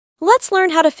Let's learn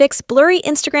how to fix blurry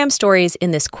Instagram stories in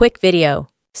this quick video.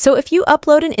 So if you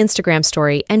upload an Instagram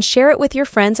story and share it with your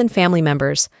friends and family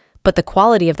members, but the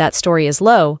quality of that story is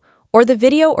low, or the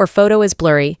video or photo is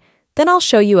blurry, then I'll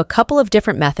show you a couple of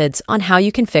different methods on how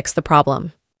you can fix the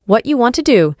problem. What you want to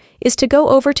do is to go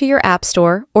over to your App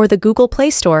Store or the Google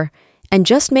Play Store and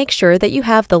just make sure that you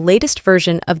have the latest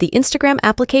version of the Instagram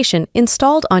application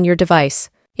installed on your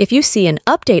device. If you see an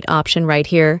update option right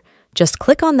here, just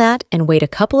click on that and wait a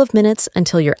couple of minutes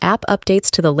until your app updates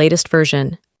to the latest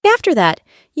version. After that,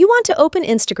 you want to open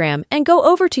Instagram and go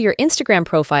over to your Instagram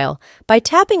profile by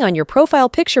tapping on your profile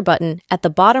picture button at the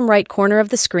bottom right corner of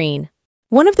the screen.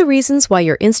 One of the reasons why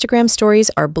your Instagram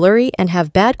stories are blurry and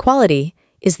have bad quality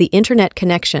is the internet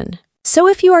connection. So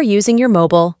if you are using your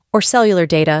mobile or cellular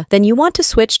data, then you want to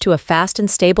switch to a fast and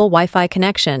stable Wi-Fi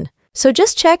connection. So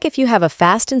just check if you have a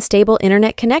fast and stable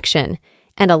internet connection.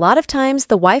 And a lot of times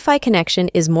the Wi-Fi connection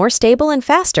is more stable and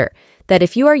faster than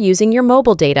if you are using your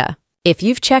mobile data. If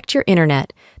you've checked your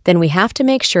internet, then we have to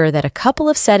make sure that a couple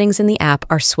of settings in the app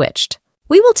are switched.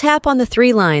 We will tap on the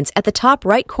three lines at the top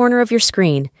right corner of your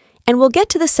screen, and we'll get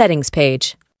to the settings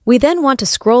page. We then want to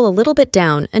scroll a little bit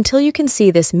down until you can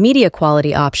see this media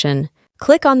quality option.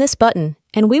 Click on this button,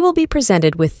 and we will be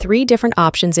presented with three different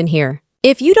options in here.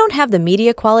 If you don't have the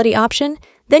media quality option,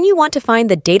 then you want to find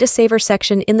the data saver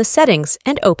section in the settings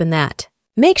and open that.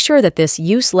 Make sure that this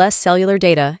use less cellular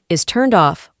data is turned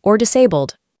off or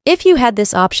disabled. If you had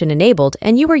this option enabled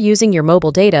and you were using your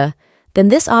mobile data, then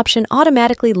this option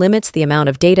automatically limits the amount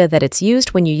of data that it's used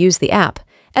when you use the app,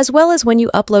 as well as when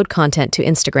you upload content to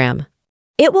Instagram.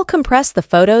 It will compress the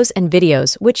photos and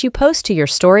videos which you post to your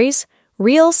stories,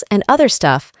 reels, and other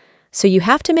stuff, so you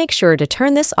have to make sure to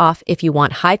turn this off if you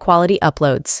want high-quality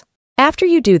uploads. After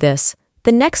you do this,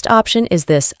 the next option is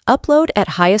this Upload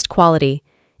at Highest Quality,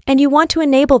 and you want to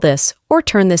enable this or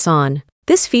turn this on.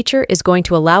 This feature is going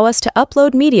to allow us to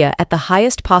upload media at the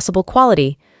highest possible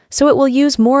quality, so it will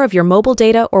use more of your mobile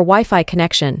data or Wi-Fi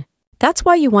connection. That's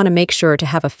why you want to make sure to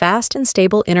have a fast and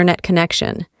stable internet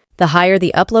connection. The higher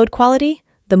the upload quality,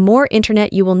 the more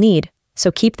internet you will need,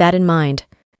 so keep that in mind.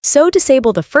 So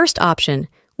disable the first option,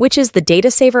 which is the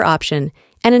data saver option,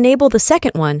 and enable the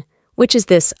second one, which is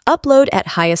this Upload at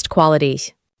Highest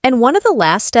Quality. And one of the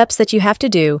last steps that you have to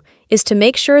do is to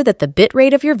make sure that the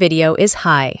bitrate of your video is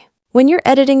high. When you're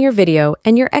editing your video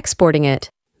and you're exporting it,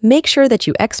 make sure that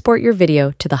you export your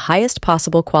video to the highest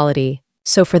possible quality.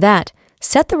 So for that,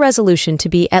 set the resolution to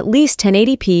be at least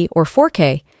 1080p or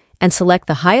 4K and select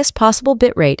the highest possible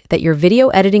bitrate that your video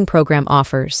editing program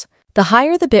offers. The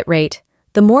higher the bitrate,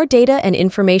 the more data and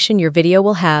information your video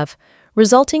will have,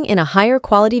 resulting in a higher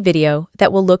quality video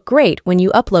that will look great when you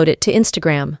upload it to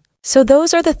Instagram. So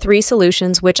those are the three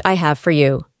solutions which I have for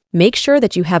you. Make sure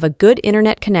that you have a good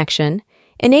internet connection,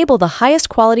 enable the highest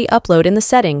quality upload in the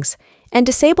settings, and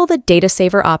disable the data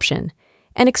saver option,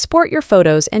 and export your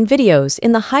photos and videos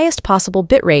in the highest possible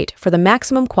bitrate for the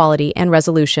maximum quality and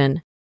resolution.